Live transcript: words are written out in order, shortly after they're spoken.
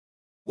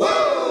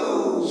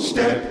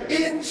Step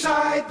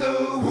inside the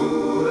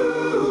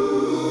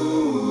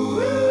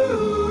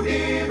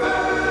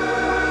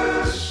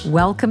Woo-universe.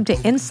 Welcome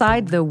to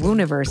Inside the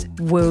Woo-niverse,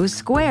 Woo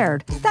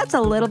squared. That's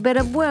a little bit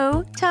of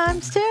woo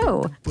times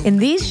two. In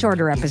these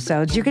shorter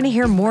episodes, you're going to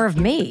hear more of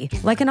me,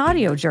 like an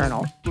audio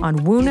journal,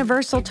 on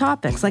woo-niversal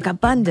topics like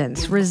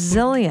abundance,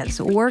 resilience,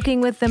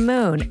 working with the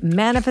moon,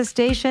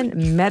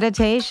 manifestation,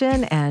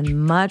 meditation,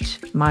 and much,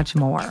 much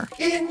more.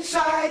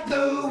 Inside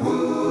the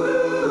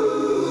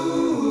Woo-universe.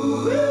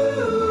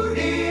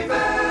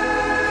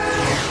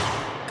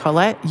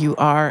 Colette, you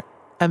are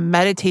a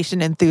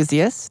meditation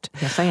enthusiast.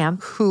 Yes, I am.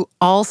 Who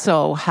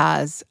also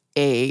has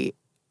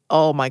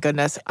oh my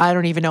goodness, I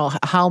don't even know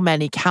how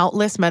many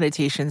countless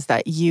meditations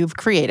that you've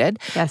created.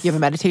 Yes. You have a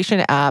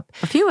meditation app.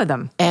 A few of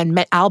them.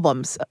 And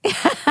albums.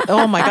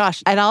 Oh my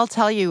gosh. And I'll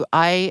tell you,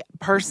 I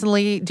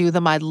personally do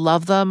them. I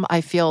love them.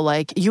 I feel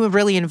like you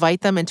really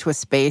invite them into a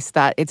space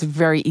that it's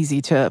very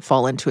easy to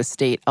fall into a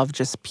state of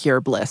just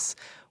pure bliss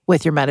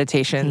with your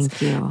meditations.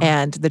 Thank you.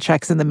 And the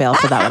check's in the mail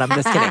for that one. I'm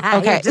just kidding.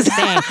 Okay. You're just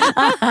saying.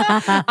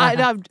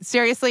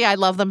 Seriously, I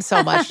love them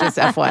so much, just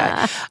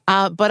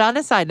FYI. But on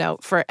a side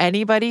note, for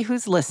anybody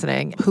who's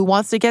listening who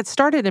wants to get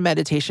started in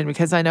meditation,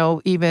 because I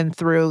know even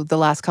through the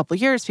last couple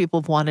of years,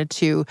 people have wanted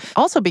to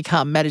also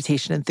become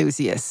meditation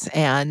enthusiasts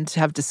and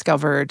have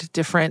discovered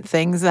different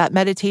things that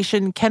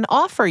meditation can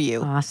offer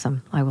you.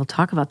 Awesome. I will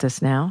talk about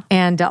this now.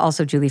 And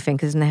also Julie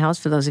Fink is in the house,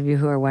 for those of you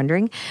who are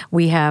wondering.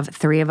 We have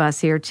three of us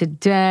here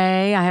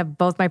today. I have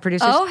both my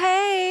producers. Oh,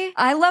 hey.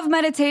 I love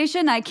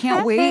meditation. I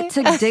can't wait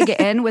to dig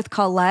in with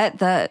Colette,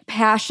 the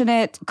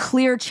passionate,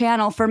 clear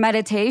channel for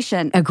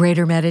meditation. A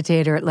greater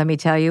meditator. Let me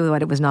tell you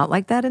what, it was not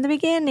like that in the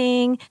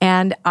beginning.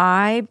 And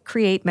I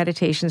create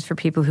meditations for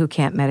people who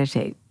can't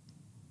meditate.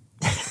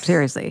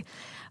 Seriously.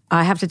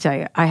 I have to tell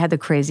you, I had the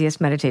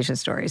craziest meditation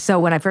stories. So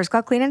when I first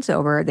got clean and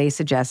sober, they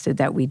suggested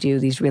that we do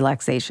these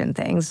relaxation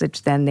things,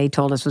 which then they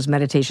told us was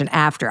meditation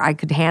after. I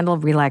could handle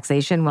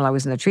relaxation while I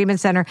was in the treatment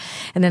center.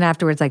 And then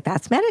afterwards, like,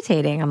 that's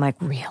meditating. I'm like,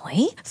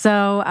 really?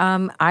 So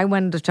I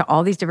went to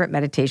all these different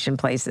meditation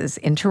places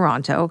in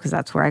Toronto, because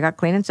that's where I got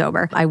clean and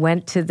sober. I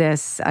went to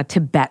this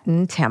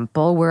Tibetan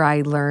temple where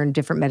I learned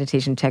different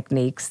meditation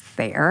techniques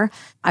there.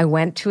 I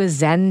went to a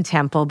Zen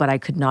temple, but I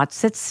could not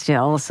sit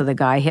still. So the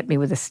guy hit me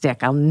with a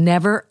stick. I'll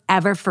never,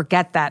 ever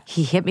forget that.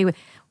 He hit me with,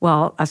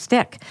 a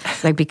stick.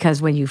 Like,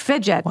 because when you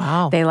fidget,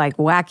 they like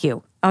whack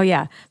you. Oh,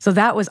 yeah. So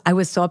I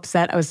was so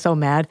upset. I was so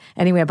mad.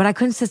 Anyway, but I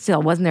couldn't sit still.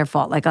 It wasn't their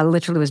fault. Like, I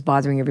literally was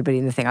bothering everybody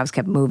in the thing. I was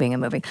kept moving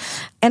and moving.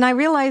 And I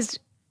realized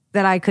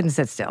that I couldn't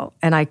sit still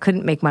and I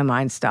couldn't make my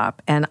mind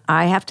stop. And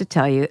I have to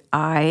tell you,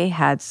 I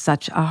had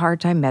such a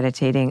hard time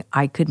meditating.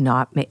 I could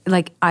not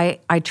I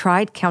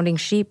tried counting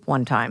sheep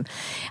one time.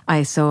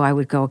 So I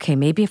would go, okay,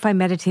 maybe if I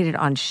meditated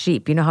on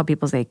sheep, you know how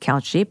people say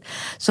count sheep?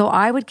 So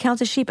I would count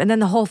the sheep and then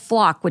the whole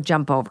flock would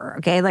jump over,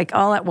 okay? Like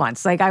all at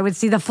once. Like I would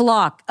see the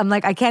flock. I'm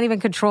like, I can't even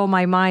control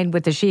my mind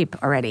with the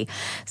sheep already.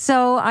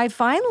 So I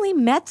finally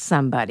met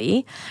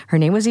somebody. Her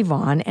name was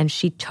Yvonne, and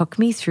she took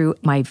me through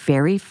my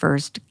very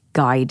first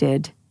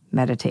guided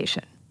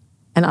meditation.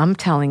 And I'm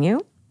telling you,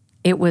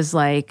 it was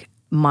like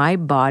my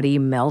body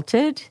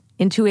melted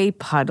into a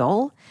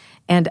puddle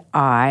and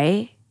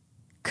I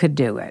could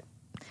do it.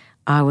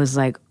 I was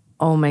like,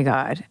 oh my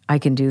God, I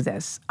can do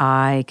this.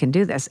 I can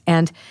do this.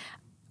 And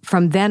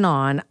from then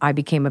on, I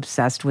became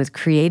obsessed with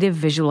creative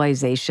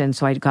visualization.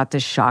 So I got the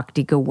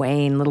Shakti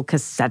Gawain little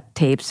cassette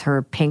tapes,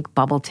 her pink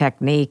bubble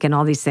technique, and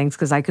all these things,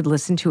 because I could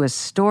listen to a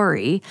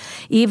story.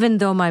 Even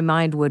though my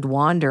mind would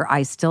wander,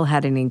 I still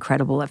had an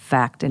incredible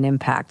effect and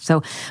impact.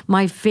 So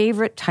my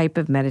favorite type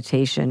of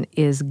meditation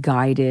is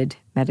guided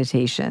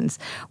meditations,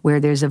 where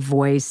there's a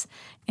voice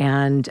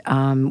and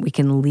we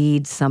can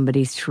lead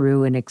somebody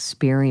through an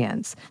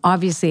experience.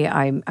 Obviously,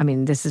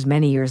 this is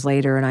many years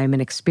later, and I'm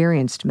an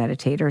experienced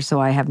meditator, so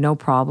I have no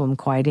problem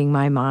quieting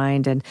my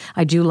mind. And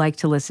I do like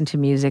to listen to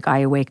music.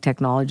 Awake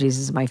Technologies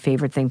is my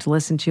favorite thing to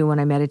listen to when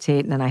I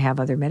meditate, and then I have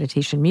other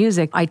meditation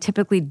music. I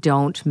typically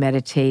don't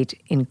meditate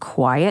in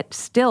quiet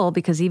still,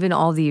 because even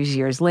all these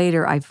years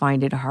later, I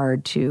find it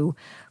hard to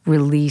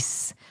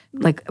release.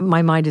 Like,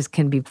 my mind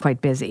can be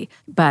quite busy,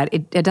 but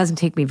it doesn't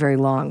take me very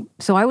long.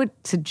 So I would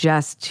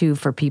suggest, too,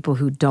 for people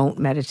who don't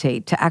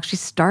meditate, to actually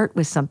start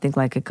with something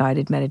like a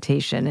guided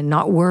meditation and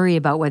not worry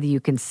about whether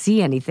you can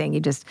see anything. You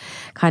just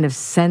kind of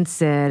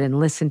sense it and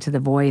listen to the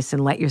voice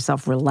and let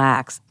yourself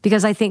relax.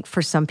 Because I think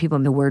for some people,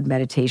 the word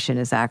meditation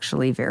is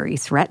actually very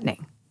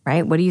threatening.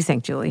 Right? What do you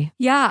think, Julie?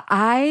 Yeah,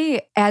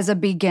 as a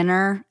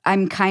beginner,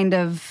 I'm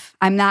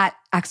not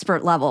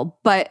expert level,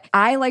 but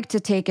I like to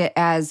take it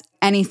as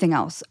anything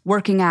else,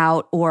 working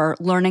out or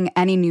learning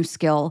any new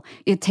skill.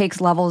 It takes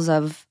levels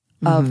of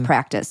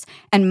practice.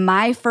 And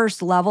my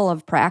first level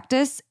of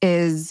practice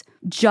is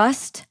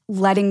just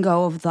letting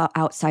go of the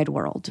outside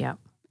world. Yeah.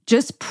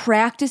 Just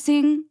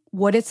practicing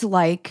what it's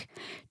like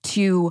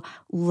to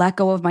let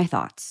go of my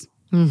thoughts.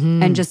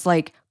 And just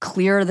like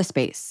clear the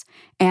space.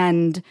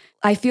 And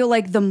I feel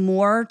like the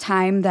more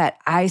time that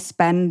I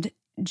spend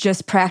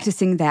just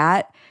practicing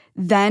that,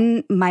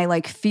 then my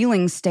like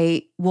feeling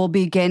state will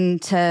begin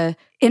to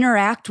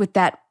interact with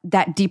that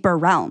deeper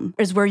realm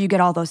is where you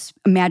get all those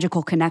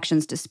magical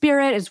connections to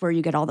spirit, is where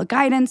you get all the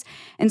guidance.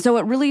 And so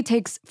it really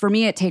takes, for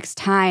me, it takes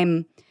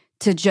time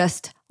to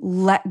just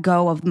let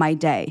go of my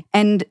day.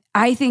 And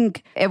I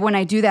think when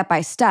I do that by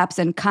steps,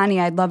 and Connie,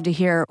 I'd love to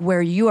hear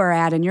where you are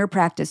at in your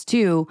practice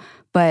too,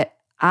 but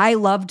I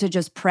love to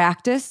just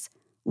practice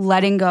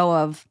letting go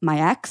of my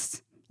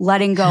ex,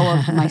 letting go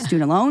of my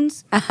student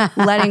loans,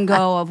 letting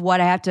go of what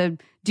I have to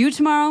do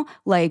tomorrow,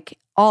 like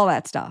all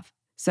that stuff.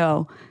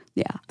 So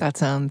yeah. That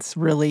sounds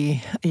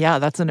really,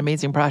 that's an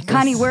amazing practice.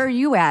 Connie, where are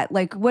you at?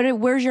 Like,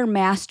 where's your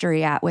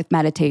mastery at with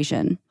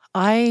meditation?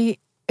 I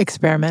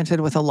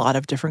experimented with a lot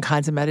of different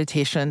kinds of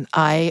meditation.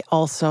 I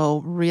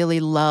also really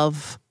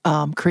love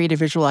creative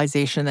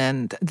visualization,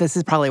 and this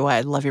is probably why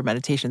I love your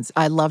meditations.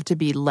 I love to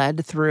be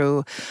led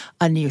through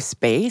a new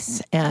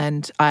space,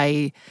 and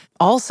I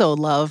also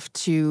love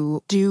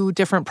to do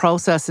different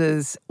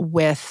processes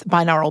with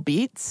binaural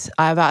beats.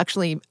 I've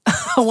actually,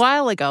 a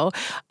while ago,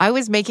 I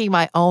was making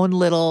my own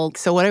little,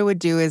 so what I would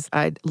do is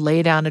I'd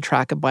lay down a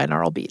track of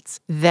binaural beats.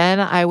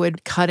 Then I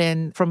would cut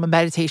in from a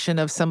meditation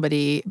of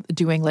somebody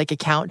doing like a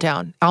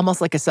countdown,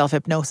 almost like a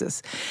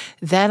self-hypnosis.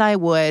 Then I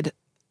would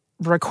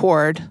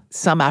record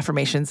some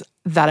affirmations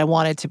that I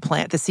wanted to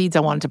plant, the seeds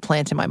I wanted to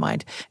plant in my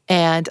mind.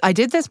 And I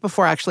did this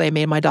before actually I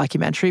made my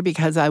documentary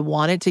because I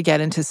wanted to get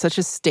into such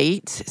a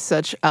state,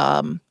 such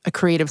a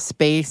creative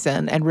space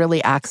and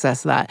really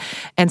access that.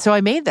 And so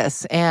I made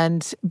this.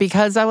 And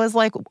because I was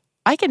like,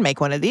 I can make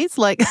one of these,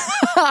 like,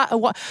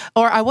 or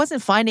I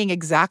wasn't finding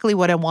exactly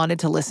what I wanted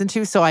to listen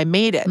to. So I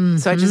made it.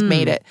 So I just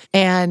made it.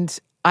 And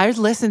I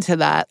listened to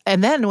that.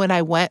 And then when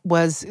I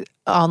was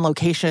on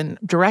location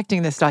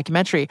directing this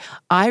documentary,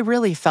 I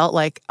really felt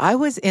like I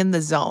was in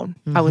the zone.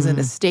 I was in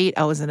a state,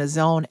 I was in a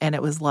zone. And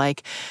it was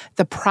like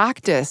the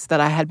practice that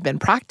I had been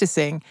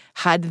practicing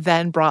had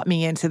then brought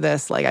me into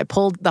this. Like I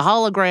pulled the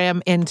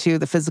hologram into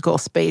the physical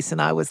space and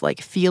I was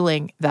like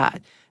feeling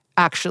that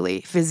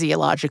actually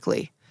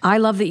physiologically. I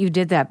love that you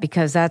did that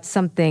because that's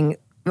something,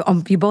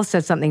 you both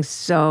said something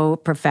so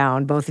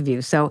profound, both of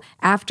you. So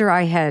after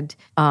I had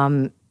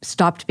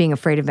stopped being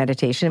afraid of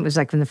meditation, it was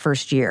like in the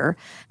first year,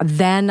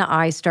 then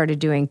I started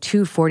doing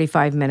 2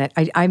 45-minute,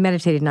 I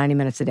meditated 90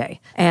 minutes a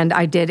day. And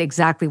I did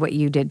exactly what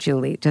you did,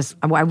 Julie. Just,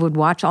 I would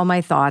watch all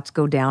my thoughts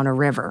go down a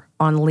river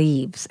on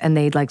leaves. And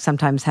they'd like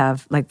sometimes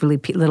have like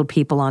really little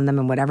people on them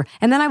and whatever.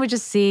 And then I would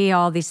just see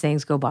all these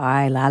things go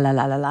by, la, la,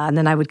 la, la, la. And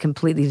then I would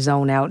completely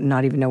zone out and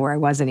not even know where I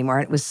was anymore.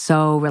 It was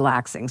so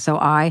relaxing. So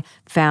I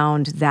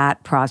found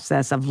that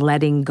process of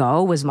letting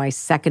go was my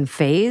second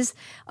phase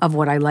of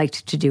what I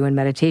liked to do in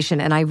meditation.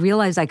 And I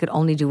realized I could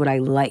only do what I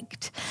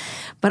liked.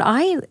 But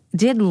I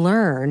did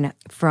learn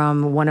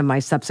from one of my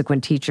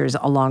subsequent teachers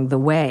along the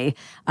way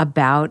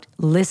about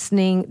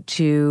listening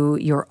to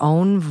your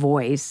own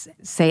voice,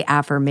 say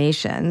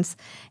affirmations,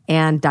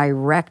 and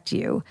direct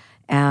you.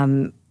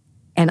 And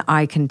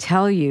I can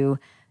tell you,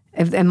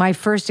 and my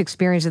first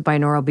experience with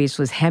binaural beats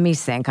was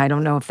HemiSync. I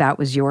don't know if that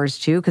was yours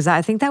too, because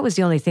I think that was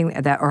the only thing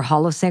that, or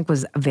HoloSync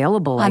was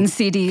available like on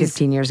CDs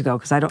 15 years ago.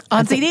 Because I don't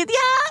on CDs,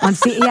 yeah,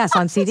 yes,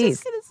 on CDs.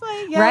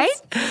 Say, yes. Right?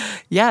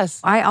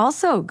 Yes. I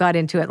also got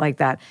into it like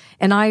that.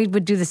 And I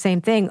would do the same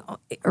thing.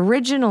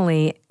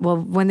 Originally, well,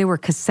 when they were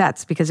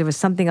cassettes, because there was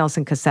something else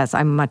in cassettes.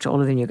 I'm much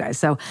older than you guys.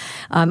 So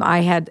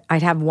I'd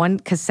have one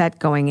cassette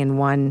going in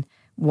one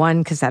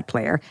cassette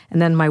player,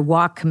 and then my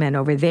Walkman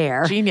over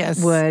there.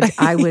 Genius.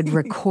 I would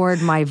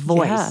record my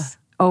voice. Yeah.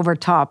 Over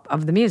top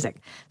of the music.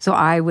 So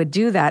I would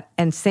do that.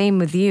 And same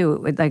with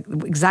you, like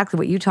exactly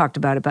what you talked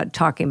about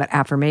talking about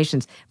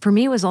affirmations. For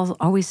me, it was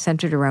always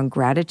centered around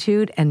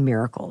gratitude and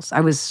miracles.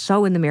 I was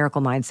so in the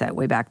miracle mindset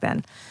way back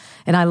then.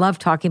 And I love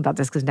talking about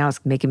this because now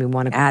it's making me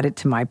want to add it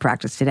to my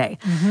practice today.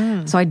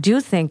 So I do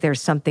think there's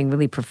something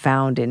really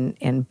profound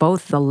in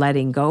both the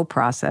letting go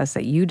process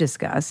that you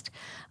discussed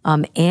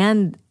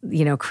and,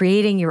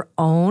 creating your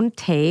own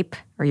tape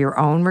or your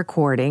own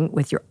recording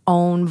with your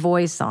own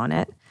voice on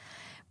it,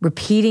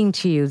 repeating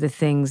to you the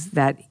things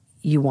that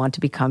you want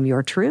to become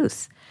your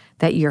truth,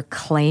 that you're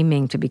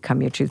claiming to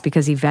become your truth,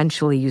 because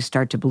eventually you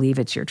start to believe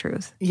it's your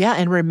truth. Yeah,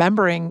 and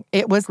remembering,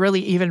 it was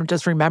really even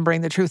just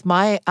remembering the truth.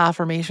 My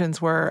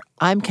affirmations were,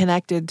 I'm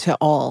connected to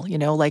all,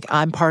 like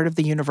I'm part of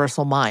the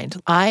universal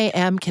mind. I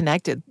am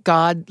connected.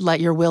 God, let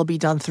your will be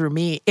done through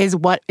me is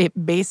what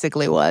it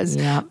basically was.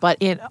 Yeah. But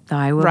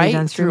Thy will be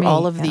done through me.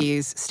 all of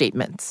these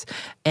statements.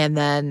 And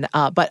then,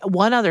 but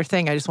one other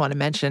thing I just want to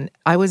mention,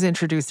 I was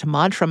introduced to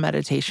mantra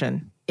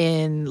meditation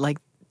in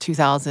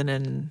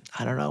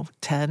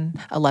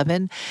 2010,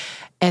 11.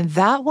 And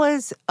that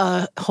was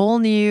a whole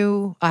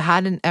new, I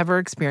hadn't ever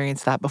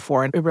experienced that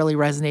before. And it really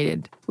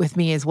resonated with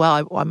me as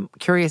well. I'm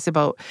curious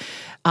about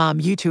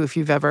you two, if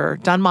you've ever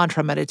done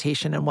mantra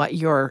meditation and what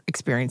your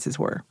experiences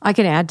were. I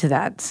can add to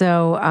that.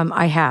 So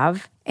I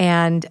have.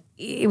 And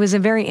it was a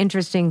very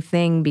interesting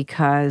thing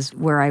because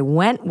where I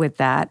went with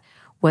that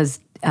was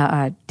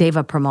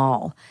Deva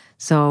Premal.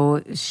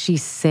 So she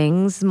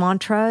sings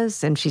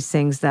mantras and she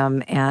sings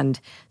them. And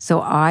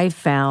so I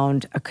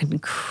found an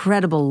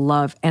incredible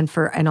love and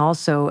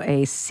also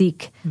a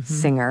Sikh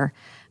singer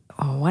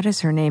what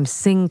is her name?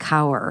 Sing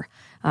Kaur.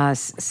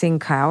 Sing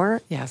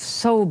Kaur. Yes.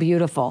 So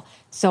beautiful.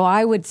 So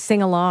I would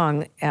sing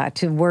along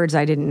to words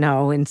I didn't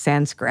know in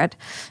Sanskrit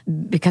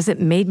because it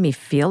made me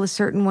feel a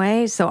certain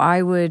way. So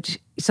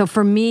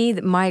for me,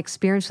 my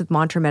experience with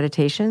mantra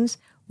meditations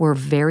were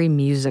very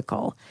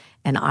musical,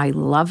 and I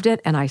loved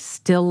it, and I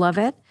still love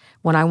it.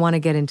 When I want to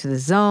get into the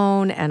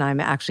zone and I'm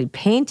actually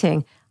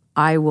painting,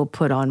 I will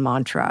put on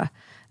mantra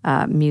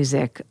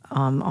music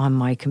on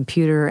my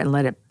computer and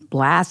let it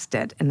blast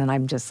it. And then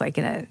I'm just like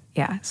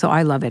so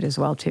I love it as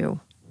well too.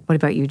 What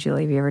about you,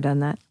 Julie? Have you ever done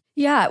that?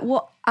 Yeah,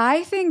 well,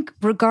 I think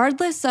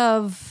regardless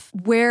of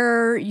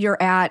where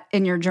you're at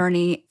in your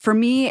journey, for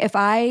me, if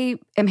I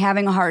am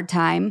having a hard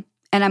time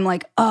and I'm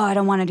like, oh, I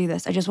don't want to do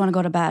this, I just want to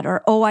go to bed,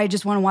 or oh, I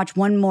just want to watch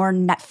one more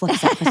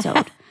Netflix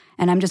episode,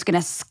 and I'm just going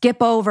to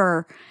skip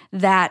over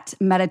that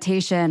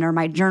meditation or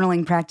my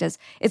journaling practice.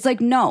 It's like,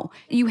 no,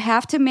 you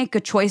have to make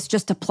a choice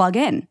just to plug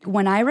in.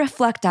 When I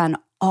reflect on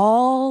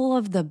all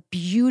of the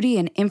beauty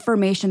and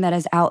information that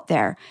is out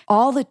there,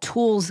 all the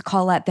tools,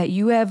 Colette, that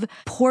you have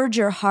poured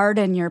your heart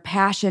and your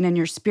passion and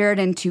your spirit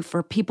into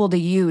for people to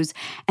use,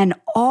 and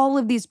all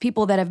of these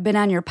people that have been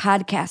on your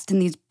podcast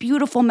and these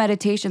beautiful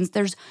meditations,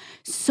 there's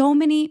so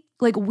many,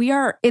 like, we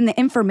are in the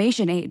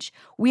information age.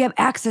 We have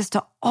access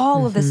to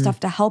all of this stuff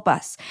to help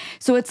us.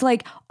 So it's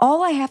like,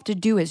 all I have to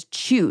do is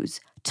choose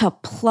to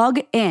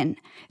plug in,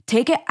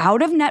 take it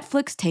out of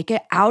Netflix, take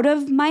it out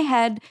of my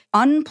head,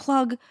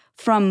 unplug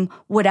from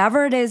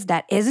whatever it is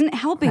that isn't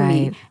helping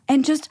me,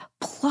 and just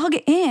plug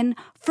in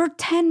for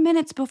 10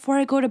 minutes before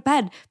I go to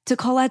bed to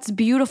Colette's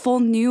beautiful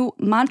new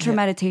mantra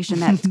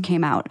meditation that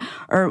came out.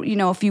 Or,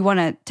 if you want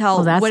to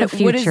tell what is the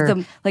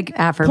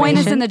point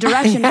us in the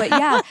direction. But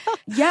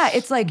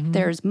it's like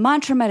there's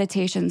mantra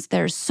meditations.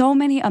 There's so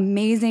many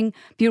amazing,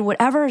 beautiful,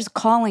 whatever is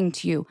calling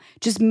to you,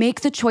 just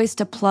make the choice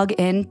to plug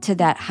in to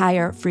that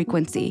higher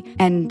frequency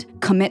and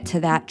commit to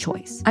that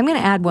choice. I'm going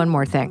to add one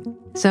more thing.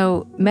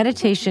 So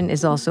meditation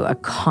is also a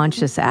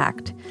conscious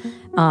act.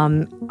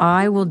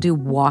 I will do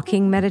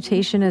walking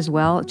meditation as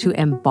well to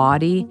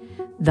embody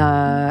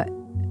the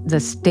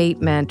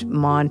statement,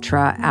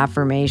 mantra,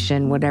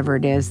 affirmation, whatever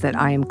it is that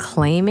I am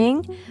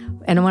claiming.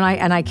 And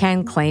I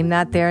can claim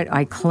that there,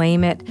 I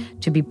claim it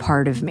to be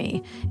part of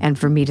me and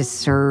for me to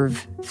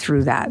serve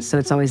through that. So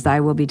it's always, thy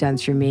will be done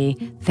through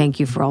me. Thank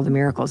you for all the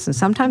miracles. And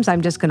sometimes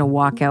I'm just going to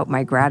walk out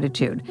my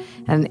gratitude.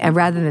 And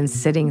rather than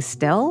sitting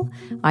still,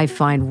 I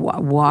find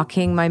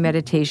walking my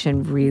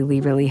meditation really,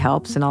 really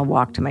helps. And I'll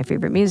walk to my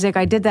favorite music.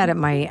 I did that at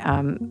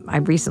I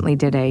recently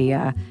did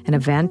an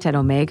event at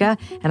Omega,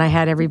 and I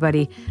had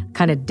everybody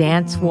kind of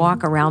dance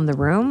walk around the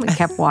room. We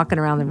kept walking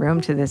around the room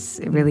to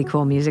this really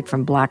cool music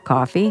from Black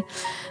Coffee.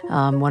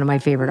 One of my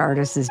favorite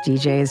artists is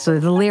DJ. So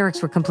the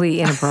lyrics were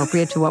completely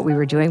inappropriate to what we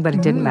were doing, but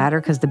it didn't matter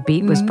because the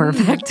beat was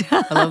perfect.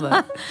 I love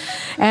that.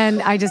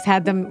 And I just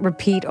had them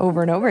repeat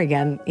over and over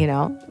again,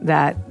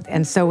 that.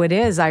 And so it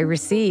is, I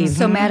receive.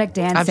 Somatic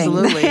dancing.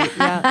 Absolutely.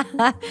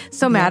 Yeah.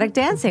 Somatic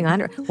dancing.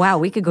 Wow,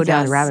 we could go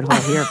down the rabbit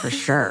hole here for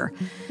sure.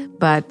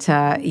 But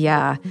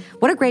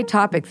what a great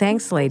topic.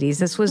 Thanks, ladies.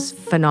 This was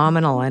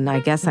phenomenal. And I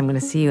guess I'm going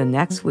to see you in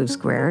next Woo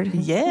Squared.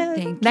 Yeah.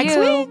 Thank you. Next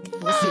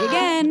week. We'll see you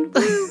again.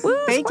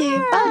 Thank you.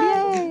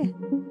 Bye.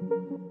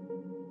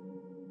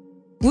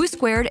 Woo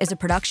Squared is a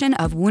production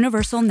of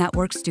Wooniversal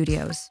Network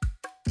Studios.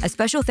 A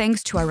special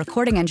thanks to our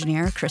recording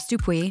engineer, Chris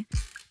Dupuis,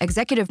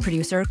 executive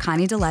producer,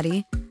 Connie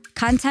Deletti,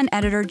 content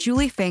editor,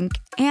 Julie Fink,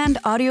 and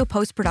audio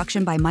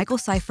post-production by Michael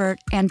Seifert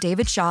and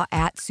David Shaw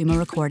at Sumo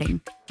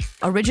Recording.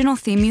 Original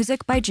theme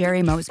music by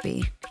Jerry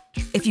Mosby.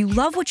 If you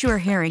love what you are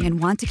hearing and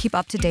want to keep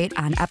up to date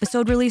on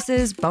episode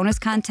releases, bonus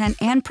content,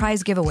 and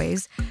prize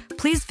giveaways,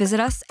 please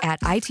visit us at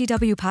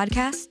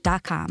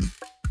itwpodcast.com.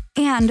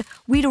 And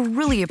we'd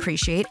really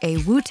appreciate a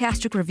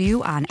Woo-tastic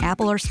review on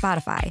Apple or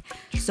Spotify.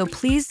 So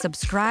please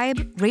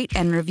subscribe, rate,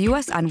 and review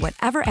us on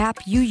whatever app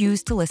you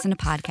use to listen to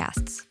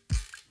podcasts.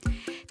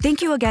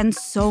 Thank you again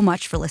so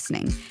much for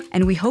listening,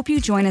 and we hope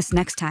you join us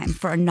next time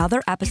for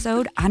another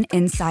episode on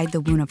Inside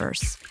the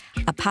Wooniverse,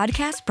 a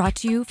podcast brought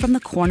to you from the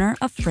corner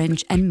of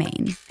Fringe and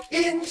Maine.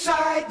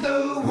 Inside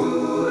the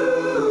Woo.